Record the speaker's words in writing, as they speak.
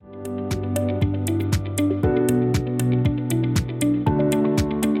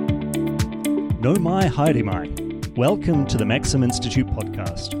No mai, haere mai. Welcome to the Maxim Institute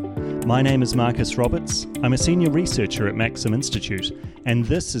podcast. My name is Marcus Roberts. I'm a senior researcher at Maxim Institute, and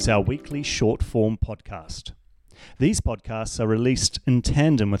this is our weekly short-form podcast. These podcasts are released in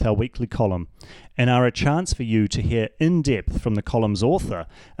tandem with our weekly column and are a chance for you to hear in depth from the column's author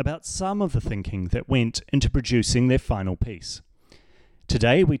about some of the thinking that went into producing their final piece.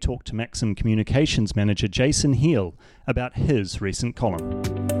 Today we talk to Maxim Communications Manager Jason Heal about his recent column.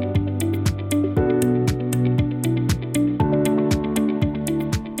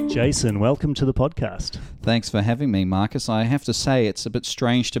 Jason, welcome to the podcast. Thanks for having me, Marcus. I have to say it's a bit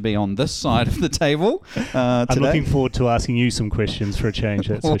strange to be on this side of the table today. I'm looking forward to asking you some questions for a change,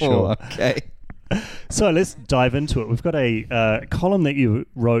 that's for sure. Okay. So let's dive into it. We've got a column that you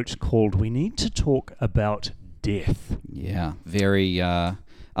wrote called We Need to Talk About Death. Yeah, very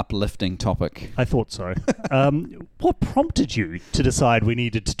uplifting topic. I thought so. What prompted you to decide we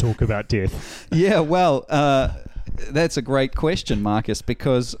needed to talk about death? Yeah, well, that's a great question, Marcus,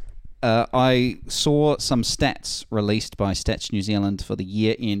 because I saw some stats released by Stats New Zealand for the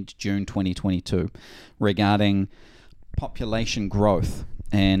year end June 2022 regarding population growth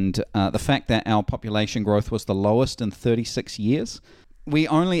and the fact that our population growth was the lowest in 36 years. We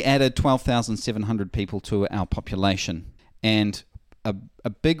only added 12,700 people to our population, and a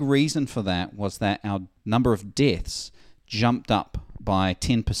big reason for that was that our number of deaths jumped up by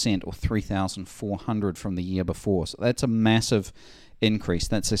 10% or 3,400 from the year before. So that's a massive increase.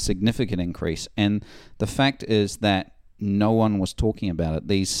 That's a significant increase. And the fact is that no one was talking about it.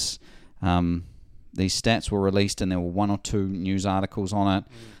 These stats were released and there were one or two news articles on it,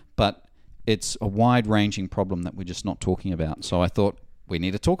 but it's a wide-ranging problem that we're just not talking about. So I thought we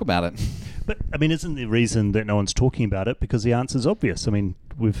need to talk about it. But, I mean, isn't the reason that no one's talking about it because the answer's obvious? I mean,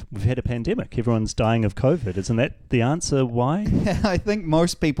 we've had a pandemic. Everyone's dying of COVID. Isn't that the answer why? I think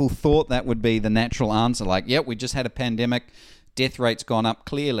most people thought that would be the natural answer. Like, yeah, we just had a pandemic. Death rate's gone up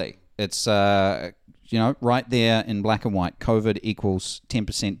clearly. It's, right there in black and white. COVID equals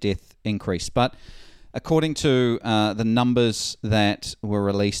 10% death increase. But according to the numbers that were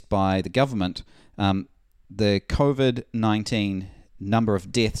released by the government, the COVID-19 number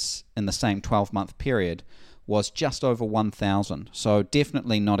of deaths in the same 12-month period was just over 1,000. So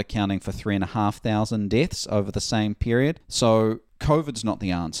definitely not accounting for 3,500 deaths over the same period. So COVID's not the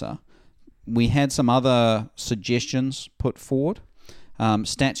answer. We had some other suggestions put forward.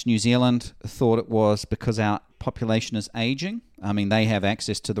 Stats New Zealand thought it was because our population is aging. I mean, they have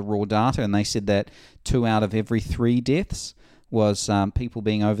access to the raw data, and they said that 2 out of every 3 deaths was people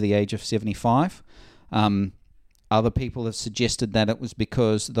being over the age of 75. Other people have suggested that it was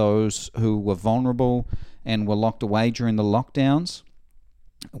because those who were vulnerable and were locked away during the lockdowns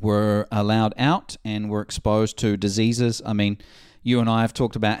were allowed out and were exposed to diseases. I mean, you and I have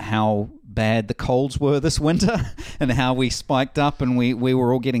talked about how bad the colds were this winter and how we spiked up and we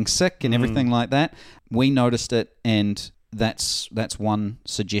were all getting sick and everything like that. We noticed it, and that's one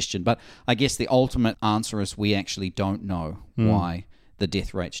suggestion. But I guess the ultimate answer is we actually don't know why the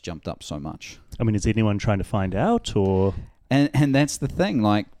death rates jumped up so much. I mean, is anyone trying to find out, or? And that's the thing,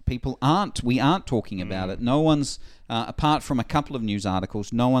 like, we aren't talking about it. No one's, apart from a couple of news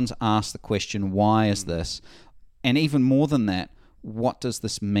articles, no one's asked the question, why is this? And even more than that, what does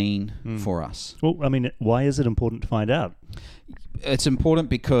this mean for us? Well, I mean, why is it important to find out? It's important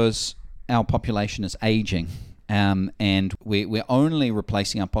because our population is aging. And we're only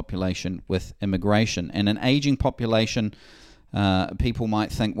replacing our population with immigration. And an aging population, people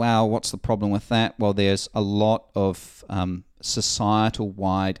might think, wow, what's the problem with that? Well, there's a lot of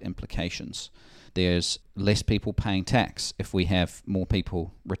societal-wide implications. There's less people paying tax if we have more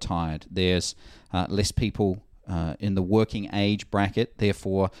people retired. There's less people in the working age bracket,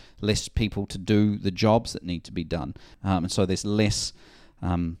 therefore less people to do the jobs that need to be done. And so there's less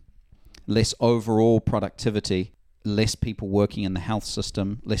overall productivity, less people working in the health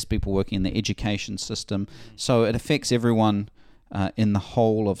system, less people working in the education system. So it affects everyone in the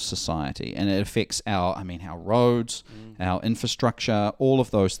whole of society, and it affects our roads, our infrastructure, all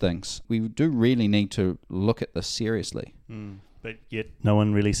of those things. We do really need to look at this seriously. But yet no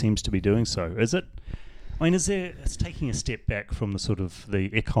one really seems to be doing so, is it? I mean, it's taking a step back from the sort of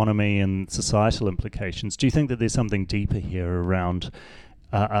the economy and societal implications. Do you think that there's something deeper here around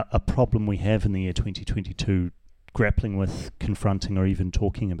a problem we have in the year 2022 grappling with, confronting, or even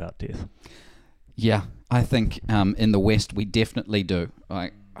talking about death? Yeah, I think in the West we definitely do.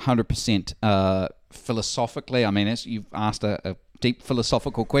 Like 100% philosophically. I mean, as you've asked a deep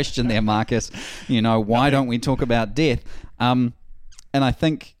philosophical question there, Marcus. Why don't we talk about death? And I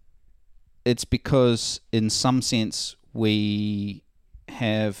think it's because in some sense we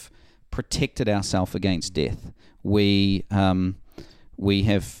have protected ourselves against death. We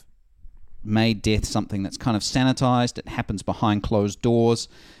have made death something that's kind of sanitized. It happens behind closed doors.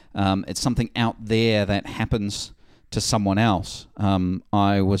 It's something out there that happens to someone else.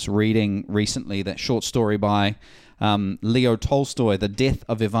 I was reading recently that short story by Leo Tolstoy, The Death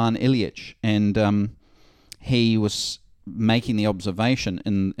of Ivan Ilyich, and he was making the observation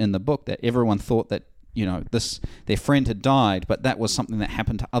in the book that everyone thought that their friend had died, but that was something that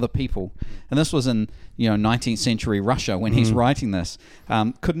happened to other people. And this was in 19th century Russia when he's writing this.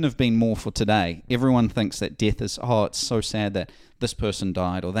 Couldn't have been more for today. Everyone thinks that death is, it's so sad that this person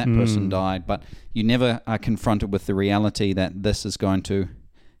died or that person died, but you never are confronted with the reality that this is going to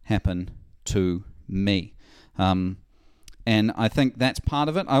happen to me. And I think that's part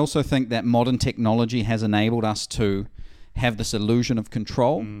of it. I also think that modern technology has enabled us to have this illusion of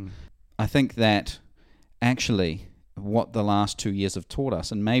control. I think that actually what the last 2 years have taught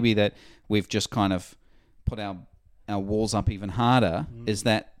us, and maybe that we've just kind of put our walls up even harder, is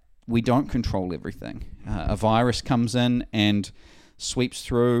that we don't control everything. A virus comes in and sweeps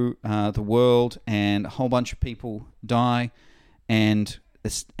through the world, and a whole bunch of people die, and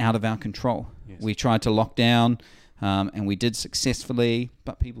it's out of our control. Yes. We tried to lock down, and we did successfully,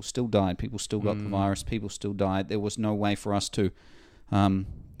 but people still died. People still got the virus. People still died. There was no way for us to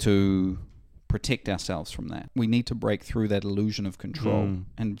protect ourselves from that. We need to break through that illusion of control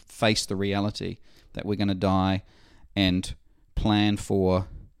and face the reality that we're going to die and plan for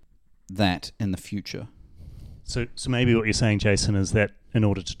that in the future. So maybe what you're saying, Jason, is that in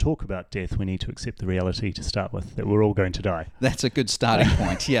order to talk about death, we need to accept the reality to start with, that we're all going to die. That's a good starting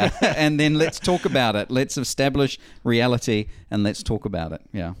point, yeah. And then let's talk about it. Let's establish reality and let's talk about it,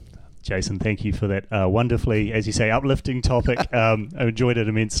 yeah. Jason, thank you for that wonderfully, as you say, uplifting topic. I enjoyed it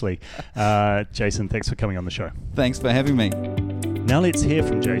immensely. Jason, thanks for coming on the show. Thanks for having me. Now let's hear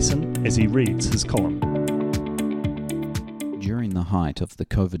from Jason as he reads his column. During the height of the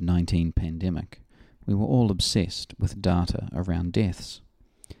COVID-19 pandemic, we were all obsessed with data around deaths.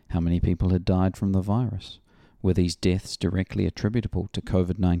 How many people had died from the virus? Were these deaths directly attributable to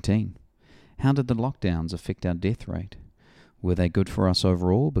COVID-19? How did the lockdowns affect our death rate? Were they good for us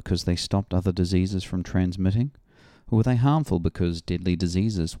overall because they stopped other diseases from transmitting? Or were they harmful because deadly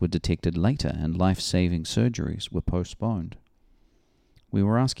diseases were detected later and life-saving surgeries were postponed? We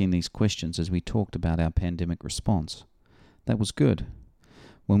were asking these questions as we talked about our pandemic response. That was good.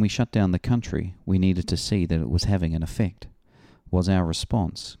 When we shut down the country, we needed to see that it was having an effect. Was our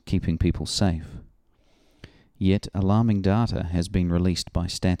response keeping people safe? Yet alarming data has been released by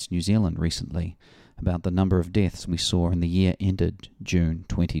Stats New Zealand recently about the number of deaths we saw in the year ended June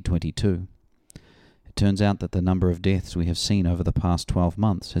 2022. It turns out that the number of deaths we have seen over the past 12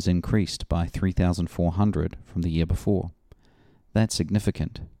 months has increased by 3,400 from the year before. That's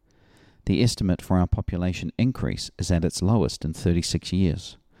significant. The estimate for our population increase is at its lowest in 36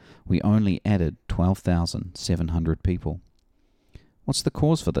 years. We only added 12,700 people. What's the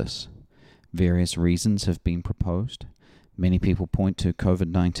cause for this? Various reasons have been proposed. Many people point to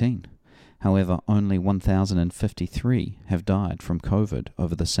COVID-19. However, only 1,053 have died from COVID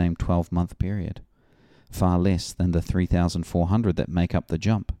over the same 12-month period, far less than the 3,400 that make up the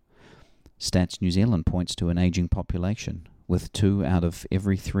jump. Stats New Zealand points to an aging population, with 2 out of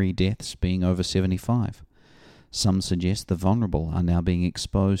every 3 deaths being over 75. Some suggest the vulnerable are now being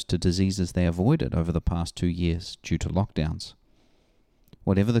exposed to diseases they avoided over the past 2 years due to lockdowns.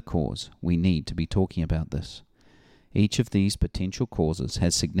 Whatever the cause, we need to be talking about this. Each of these potential causes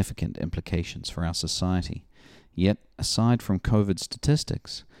has significant implications for our society. Yet, aside from COVID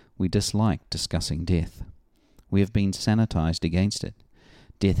statistics, we dislike discussing death. We have been sanitized against it.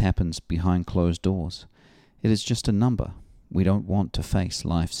 Death happens behind closed doors. It is just a number. We don't want to face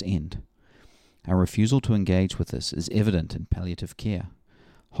life's end. Our refusal to engage with this is evident in palliative care.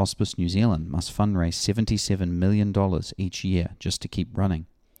 Hospice New Zealand must fundraise $77 million each year just to keep running.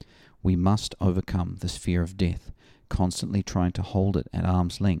 We must overcome this fear of death, constantly trying to hold it at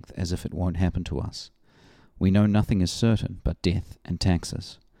arm's length as if it won't happen to us. We know nothing is certain but death and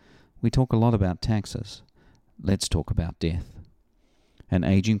taxes. We talk a lot about taxes. Let's talk about death. An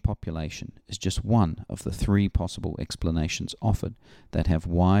aging population is just one of the 3 possible explanations offered that have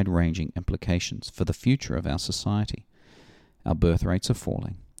wide-ranging implications for the future of our society. Our birth rates are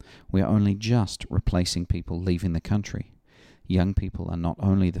falling. We are only just replacing people leaving the country. Young people are not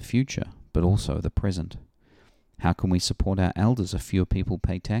only the future, but also the present. How can we support our elders if fewer people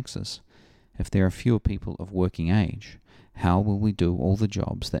pay taxes? If there are fewer people of working age, how will we do all the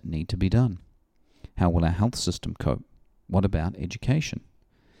jobs that need to be done? How will our health system cope? What about education?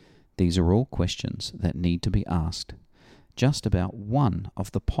 These are all questions that need to be asked. just about one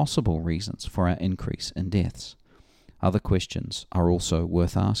of the possible reasons for our increase in deaths. Other questions are also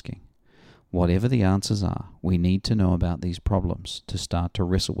worth asking. Whatever the answers are, we need to know about these problems to start to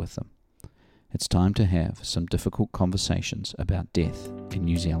wrestle with them. It's time to have some difficult conversations about death in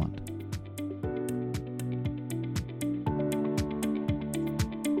New Zealand.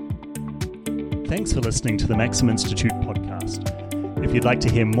 Thanks for listening to the Maxim Institute podcast. If you'd like to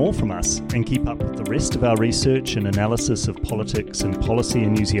hear more from us and keep up with the rest of our research and analysis of politics and policy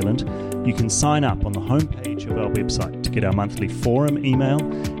in New Zealand, you can sign up on the homepage of our website to get our monthly forum email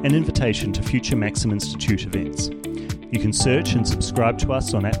and invitation to future Maxim Institute events. You can search and subscribe to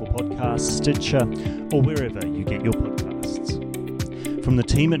us on Apple Podcasts, Stitcher, or wherever you get your podcasts. From the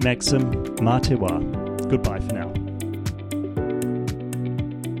team at Maxim, mā te wā. Goodbye for now.